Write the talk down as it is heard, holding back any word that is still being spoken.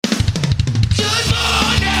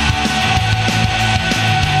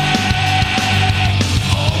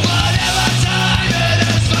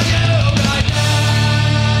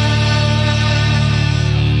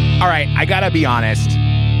I gotta be honest,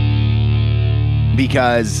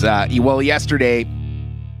 because, yesterday,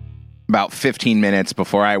 about 15 minutes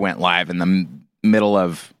before I went live, in the middle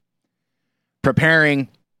of preparing,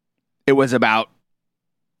 it was about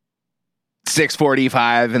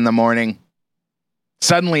 6:45 in the morning.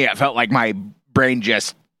 Suddenly, it felt like my brain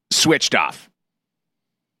just switched off.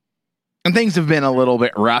 And things have been a little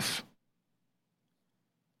bit rough,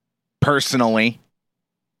 personally.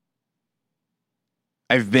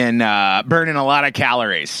 I've been burning a lot of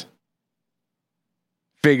calories.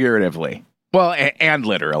 Figuratively. Well, and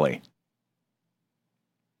literally.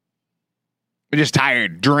 I'm just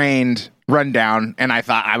tired, drained, run down, and I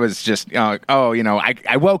thought I was just,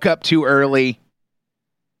 I woke up too early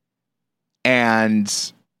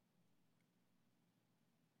and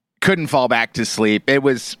couldn't fall back to sleep. It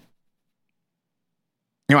was,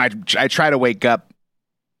 I try to wake up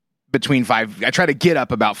between 5, I try to get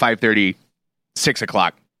up about 5:30, 6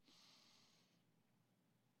 o'clock.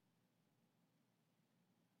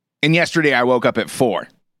 And yesterday I woke up at 4.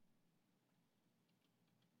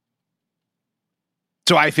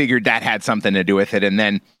 So I figured that had something to do with it. And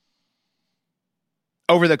then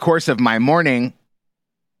over the course of my morning,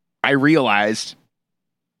 I realized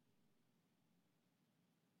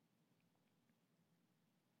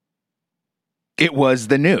it was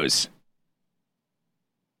the news.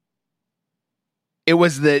 It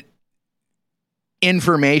was the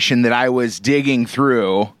information that I was digging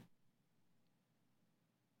through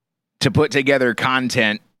to put together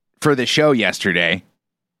content for the show yesterday.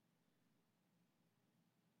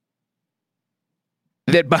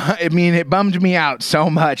 It bummed me out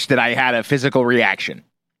so much that I had a physical reaction.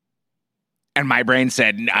 And my brain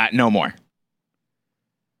said, no more.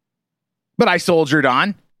 But I soldiered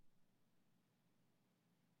on.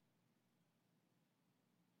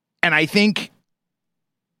 And I think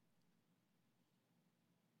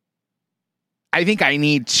I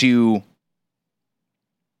need to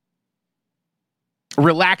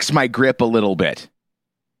relax my grip a little bit.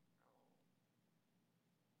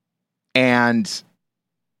 And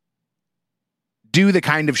do the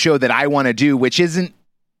kind of show that I want to do, which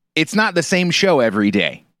it's not the same show every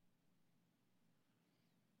day.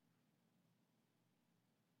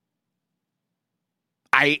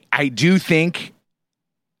 I do think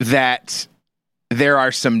that there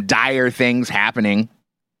are some dire things happening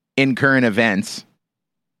in current events.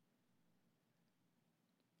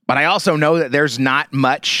 But I also know that there's not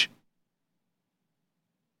much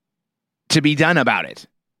to be done about it.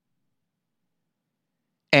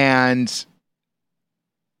 And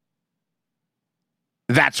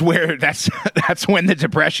that's when the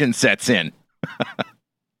depression sets in.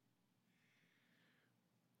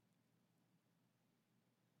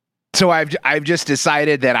 So I've just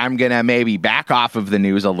decided that I'm going to maybe back off of the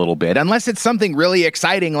news a little bit, unless it's something really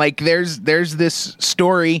exciting. Like there's this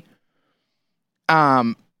story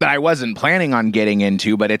that I wasn't planning on getting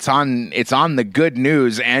into, but it's on the good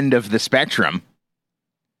news end of the spectrum.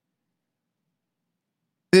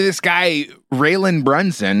 This guy, Raylan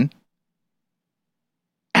Brunson,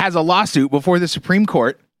 has a lawsuit before the Supreme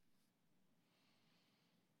Court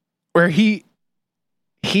where he's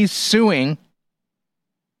suing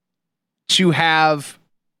to have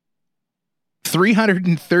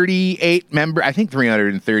 338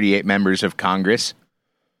 members of Congress,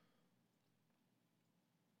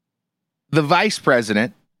 the vice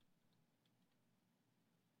president,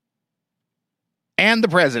 and the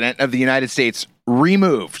president of the United States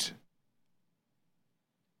removed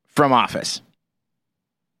from office.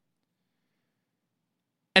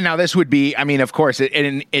 And now this would be, of course,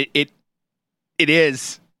 it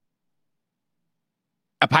is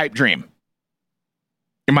a pipe dream,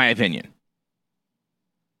 in my opinion.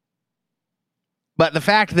 But the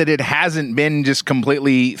fact that it hasn't been just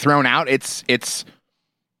completely thrown out, it's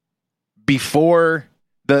before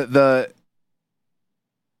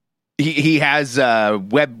he has a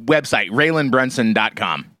website,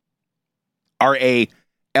 RaylanBrunson.com.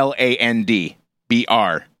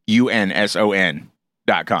 RaylandBrunson.com.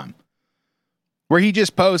 Where he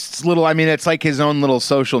just posts it's like his own little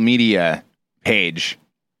social media page.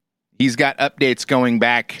 He's got updates going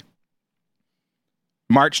back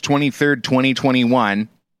March 23rd, 2021.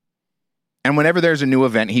 And whenever there's a new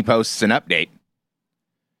event, he posts an update.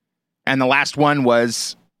 And the last one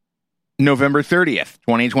was November 30th,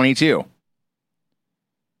 2022.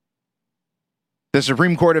 The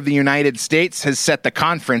Supreme Court of the United States has set the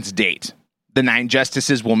conference date. The 9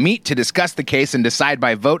 justices will meet to discuss the case and decide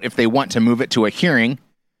by vote if they want to move it to a hearing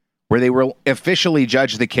where they will officially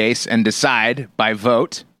judge the case and decide by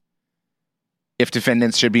vote if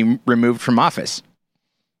defendants should be removed from office.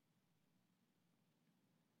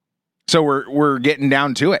 So we're getting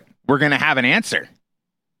down to it. We're going to have an answer.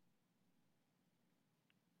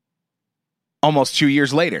 Almost 2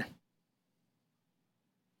 years later.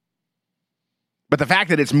 But the fact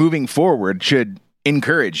that it's moving forward should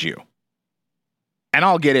encourage you. And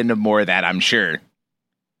I'll get into more of that, I'm sure,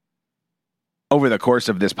 over the course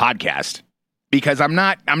of this podcast, because I'm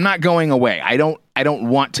not going away. I don't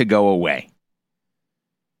want to go away.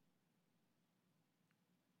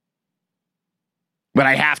 But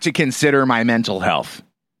I have to consider my mental health.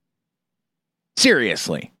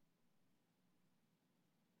 Seriously.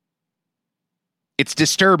 It's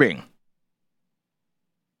disturbing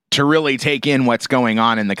to really take in what's going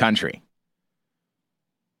on in the country.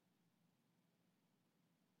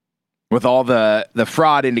 With all the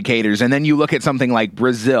fraud indicators. And then you look at something like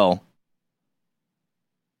Brazil,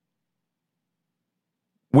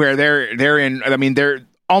 where they're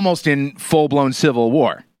almost in full-blown civil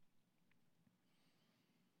war.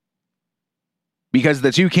 Because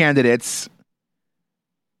the two candidates,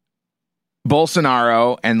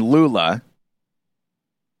 Bolsonaro and Lula,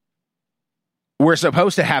 were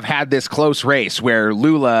supposed to have had this close race where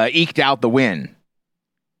Lula eked out the win.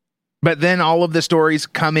 But then all of the stories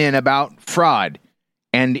come in about fraud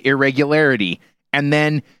and irregularity. And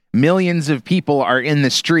then millions of people are in the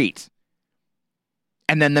streets.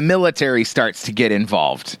 And then the military starts to get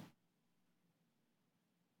involved.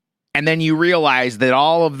 And then you realize that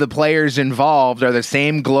all of the players involved are the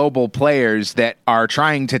same global players that are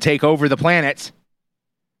trying to take over the planet.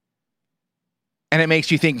 And it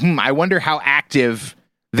makes you think, I wonder how active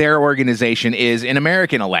their organization is in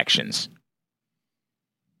American elections.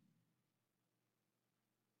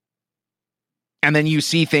 And then you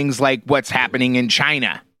see things like what's happening in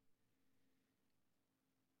China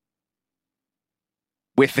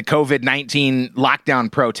with the COVID-19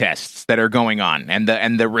 lockdown protests that are going on,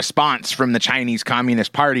 and the response from the Chinese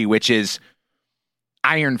Communist Party, which is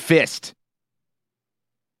iron fist,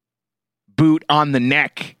 boot on the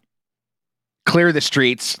neck, clear the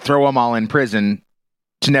streets, throw them all in prison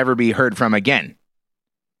to never be heard from again.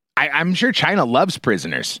 I'm sure China loves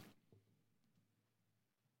prisoners.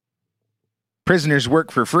 Prisoners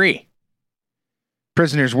work for free.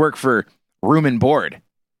 Prisoners work for room and board.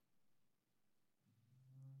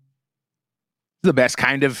 The best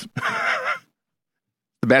kind of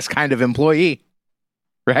employee,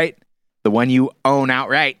 right? The one you own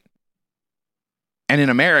outright. And in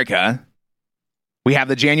America, we have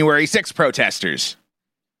the January 6th protesters,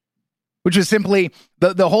 which was simply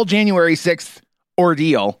the whole January 6th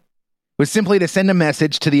ordeal was simply to send a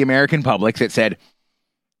message to the American public that said,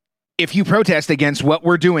 if you protest against what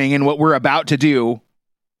we're doing and what we're about to do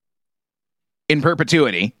in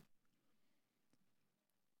perpetuity,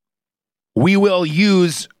 we will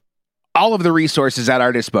use all of the resources at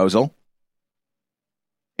our disposal,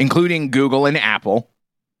 including Google and Apple,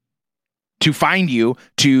 to find you,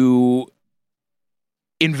 to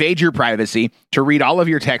invade your privacy, to read all of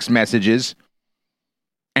your text messages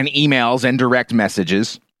and emails and direct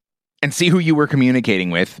messages, and see who you were communicating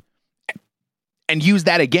with, and use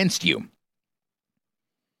that against you.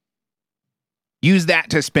 Use that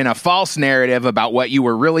to spin a false narrative about what you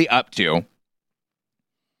were really up to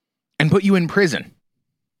and put you in prison.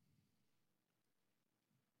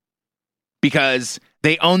 Because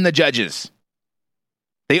they own the judges.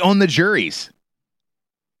 They own the juries.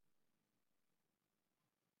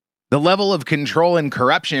 The level of control and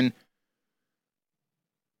corruption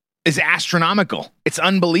is astronomical. It's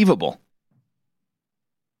unbelievable.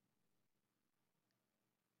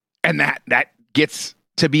 And that gets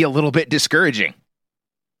to be a little bit discouraging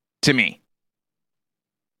to me.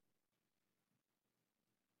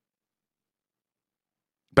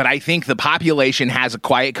 But I think the population has a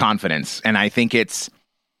quiet confidence, and I think it's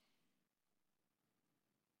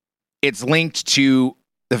linked to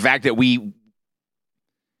the fact that we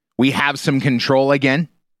have some control again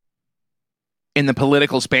in the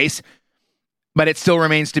political space, but it still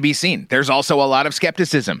remains to be seen. There's also a lot of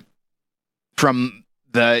skepticism from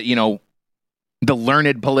the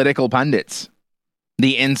learned political pundits,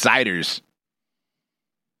 the insiders.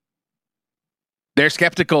 They're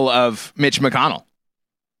skeptical of Mitch McConnell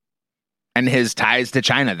and his ties to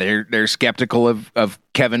China. They're skeptical of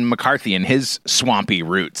Kevin McCarthy and his swampy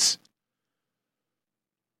roots.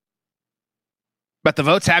 But the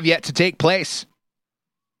votes have yet to take place.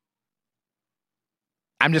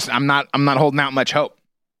 I'm not holding out much hope.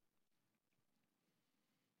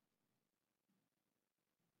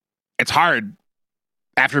 It's hard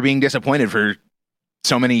after being disappointed for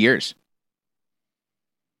so many years.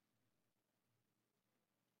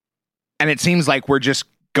 And it seems like we're just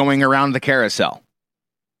going around the carousel.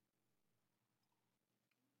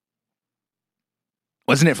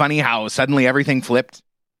 Wasn't it funny how suddenly everything flipped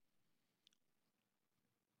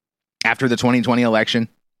after the 2020 election?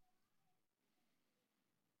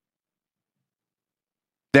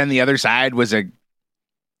 Then the other side was the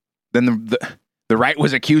right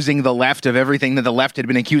was accusing the left of everything that the left had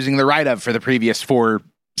been accusing the right of for the previous 4,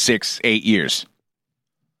 6, 8 years.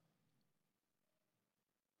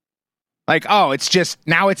 Like, oh, it's just,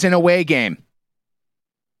 now it's an away game.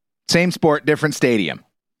 Same sport, different stadium.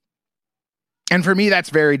 And for me, that's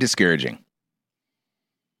very discouraging.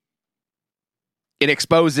 It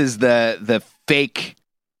exposes the fake,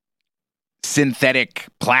 synthetic,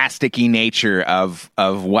 plasticky nature of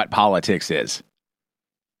what politics is.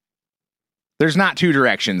 There's not two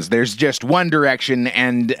directions. There's just one direction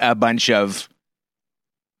and a bunch of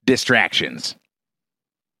distractions.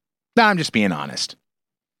 No, I'm just being honest.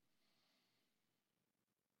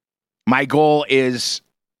 My goal is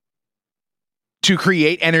to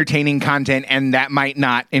create entertaining content, and that might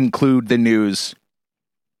not include the news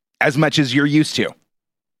as much as you're used to.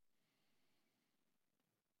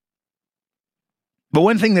 But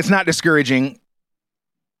one thing that's not discouraging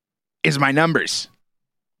is my numbers.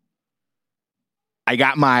 I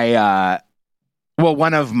got my,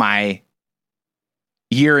 one of my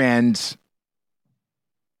year-end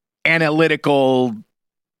analytical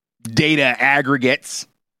data aggregates,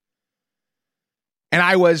 and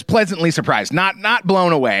I was pleasantly surprised, not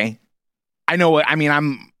blown away.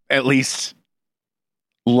 I'm at least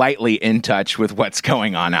lightly in touch with what's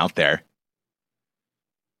going on out there.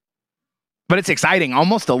 But it's exciting,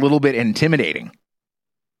 almost a little bit intimidating.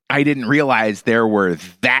 I didn't realize there were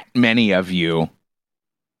that many of you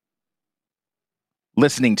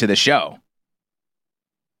listening to the show.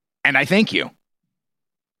 And I thank you.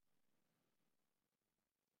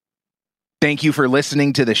 Thank you for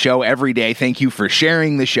listening to the show every day. Thank you for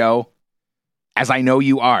sharing the show, as I know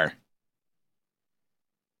you are.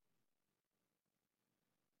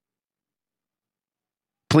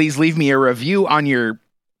 Please leave me a review on your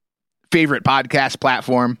favorite podcast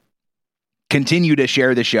platform. Continue to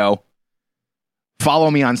share the show. Follow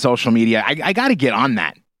me on social media. I got to get on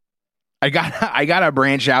that. I got to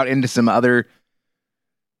branch out into some other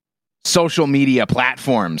social media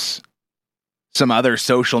platforms, some other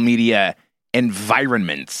social media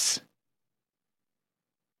environments.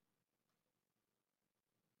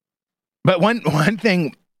 But one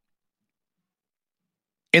thing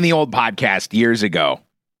in the old podcast years ago,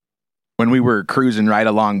 when we were cruising right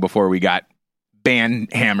along before we got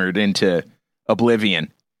hammered into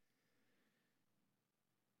oblivion,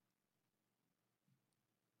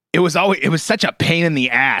 it was such a pain in the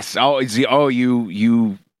ass.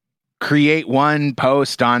 You create one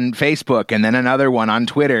post on Facebook and then another one on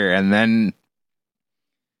Twitter and then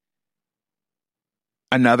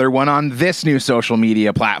another one on this new social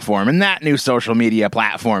media platform and that new social media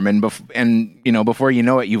platform. And before you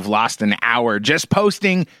know it, you've lost an hour just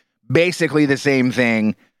posting basically the same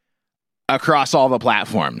thing across all the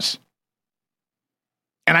platforms.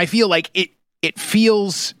 And I feel like it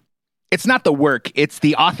feels, it's not the work, it's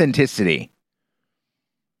the authenticity.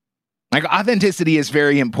 Like, authenticity is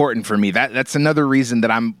very important for me. That's another reason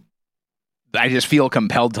that I just feel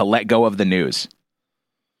compelled to let go of the news.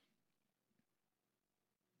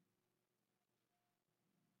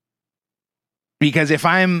 Because if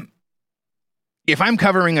I'm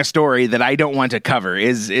covering a story that I don't want to cover,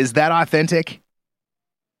 is that authentic?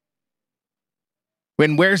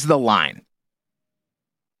 Where's the line?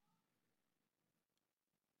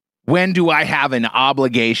 When do I have an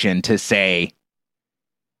obligation to say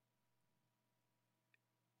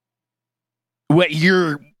what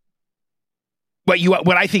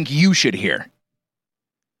I think you should hear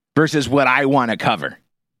versus what I want to cover?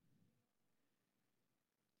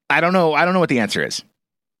 I don't know what the answer is.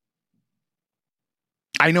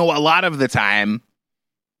 I know a lot of the time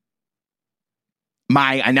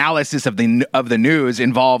my analysis of the news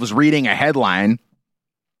involves reading a headline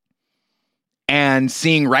and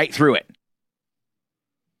seeing right through it.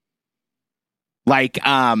 Like,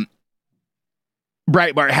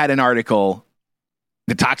 Breitbart had an article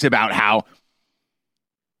that talks about how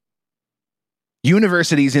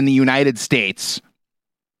universities in the United States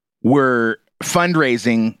were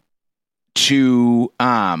fundraising to,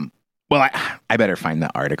 I better find the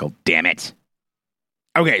article, damn it.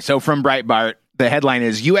 Okay, so from Breitbart, the headline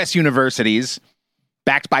is U.S. universities,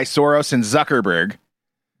 backed by Soros and Zuckerberg,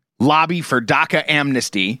 lobby for DACA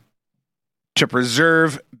amnesty to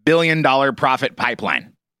preserve billion-dollar profit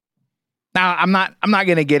pipeline. Now, I'm not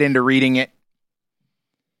going to get into reading it,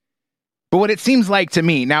 but what it seems like to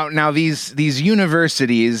me, now these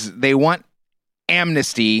universities, they want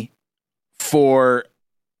amnesty for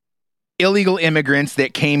illegal immigrants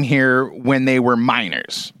that came here when they were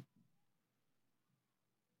minors.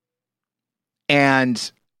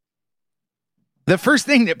 And the first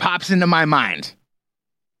thing that pops into my mind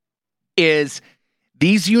is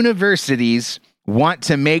these universities want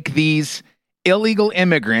to make these illegal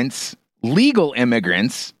immigrants legal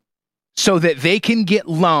immigrants so that they can get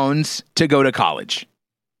loans to go to college.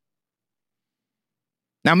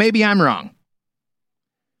 Now, maybe I'm wrong.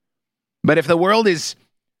 But if the world is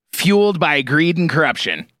fueled by greed and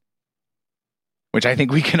corruption, which I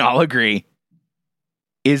think we can all agree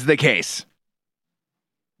is the case,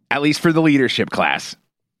 at least for the leadership class,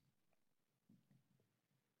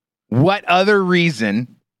 what other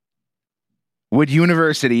reason would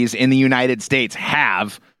universities in the United States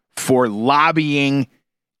have for lobbying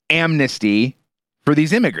amnesty for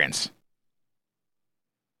these immigrants?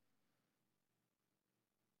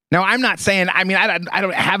 Now, I'm not saying, I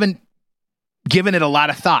haven't given it a lot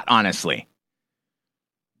of thought, honestly.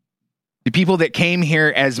 The people that came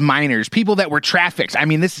here as minors, people that were trafficked.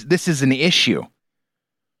 This is an issue.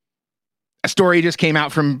 A story just came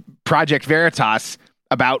out from Project Veritas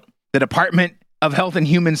about the Department of Health and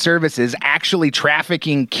Human Services actually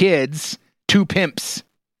trafficking kids to pimps,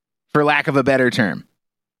 for lack of a better term.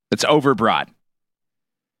 That's overbroad.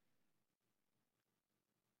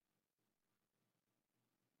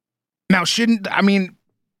 Now,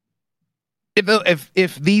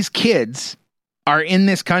 if these kids are in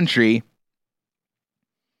this country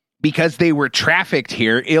because they were trafficked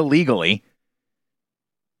here illegally,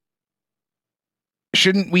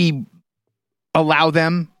 shouldn't we allow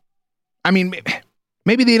them?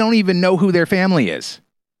 Maybe they don't even know who their family is.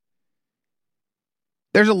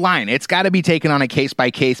 There's a line. It's got to be taken on a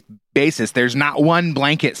case-by-case basis. There's not one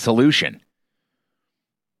blanket solution.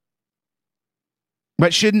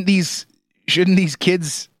 But shouldn't these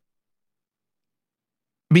kids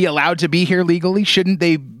be allowed to be here legally? Shouldn't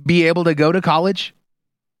they be able to go to college?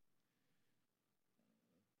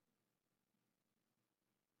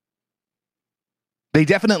 They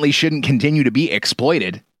definitely shouldn't continue to be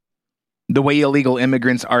exploited the way illegal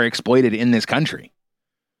immigrants are exploited in this country.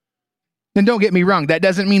 And don't get me wrong, that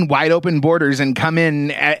doesn't mean wide open borders and come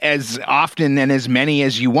in as often and as many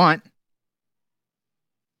as you want.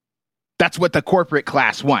 That's what the corporate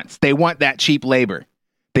class wants. They want that cheap labor.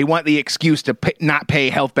 They want the excuse to not pay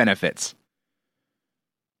health benefits.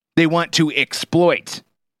 They want to exploit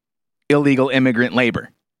illegal immigrant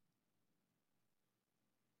labor.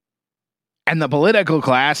 And the political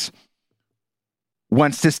class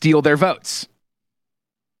wants to steal their votes.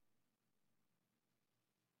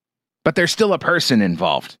 But there's still a person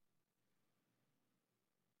involved.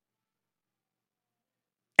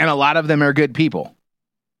 And a lot of them are good people.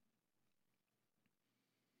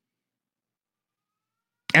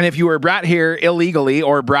 And if you were brought here illegally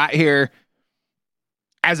or brought here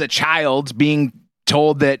as a child being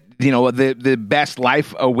told that, the best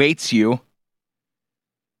life awaits you,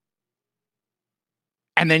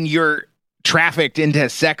 and then you're trafficked into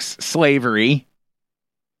sex slavery,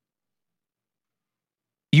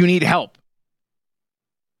 you need help.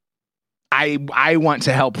 I want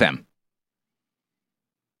to help them.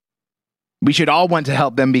 We should all want to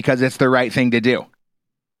help them because it's the right thing to do.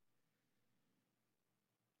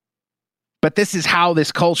 But this is how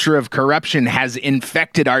this culture of corruption has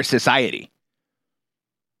infected our society.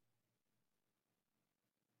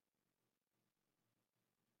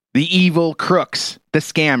 The evil crooks, the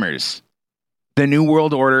scammers, the New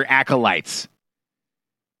World Order acolytes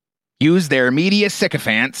use their media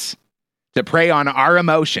sycophants to prey on our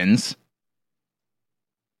emotions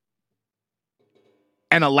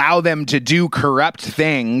and allow them to do corrupt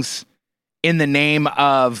things in the name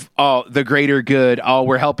of, the greater good.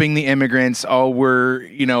 We're helping the immigrants. We're,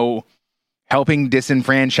 helping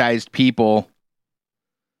disenfranchised people.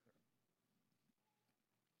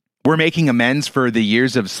 We're making amends for the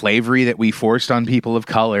years of slavery that we forced on people of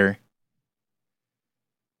color.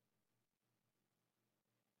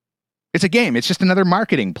 It's a game. It's just another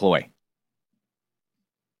marketing ploy.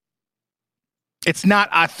 It's not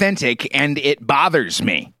authentic, and it bothers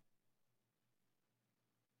me.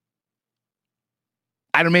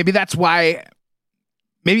 Maybe that's why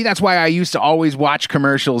I used to always watch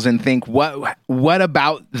commercials and think, what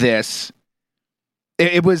about this?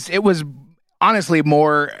 It was honestly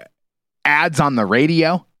more ads on the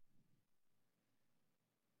radio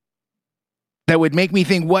that would make me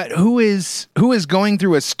think, who is going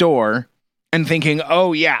through a store and thinking,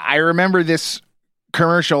 oh yeah, I remember this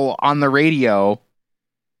commercial on the radio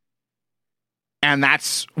and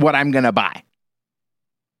that's what I'm going to buy.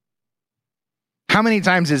 How many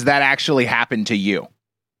times has that actually happened to you?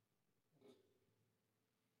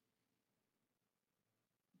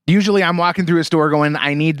 Usually I'm walking through a store going,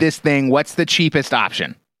 I need this thing. What's the cheapest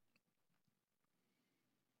option?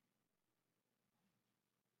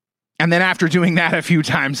 And then after doing that a few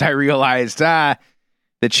times, I realized, the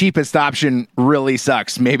cheapest option really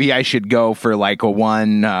sucks. Maybe I should go for like a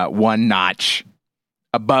one notch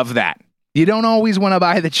above that. You don't always want to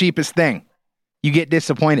buy the cheapest thing. You get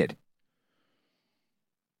disappointed.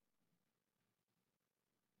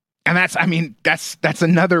 And that's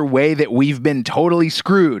another way that we've been totally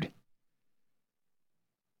screwed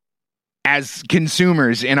as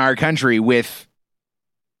consumers in our country with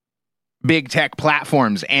big tech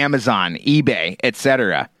platforms, Amazon, eBay,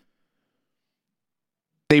 etc.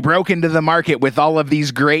 They broke into the market with all of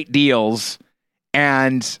these great deals,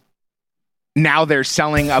 and now they're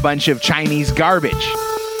selling a bunch of Chinese garbage.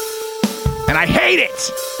 And I hate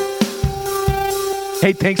it!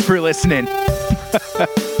 Hey, thanks for listening.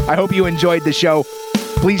 I hope you enjoyed the show.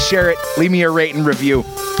 Please share it. Leave me a rate and review.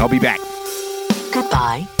 I'll be back.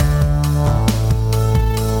 Goodbye.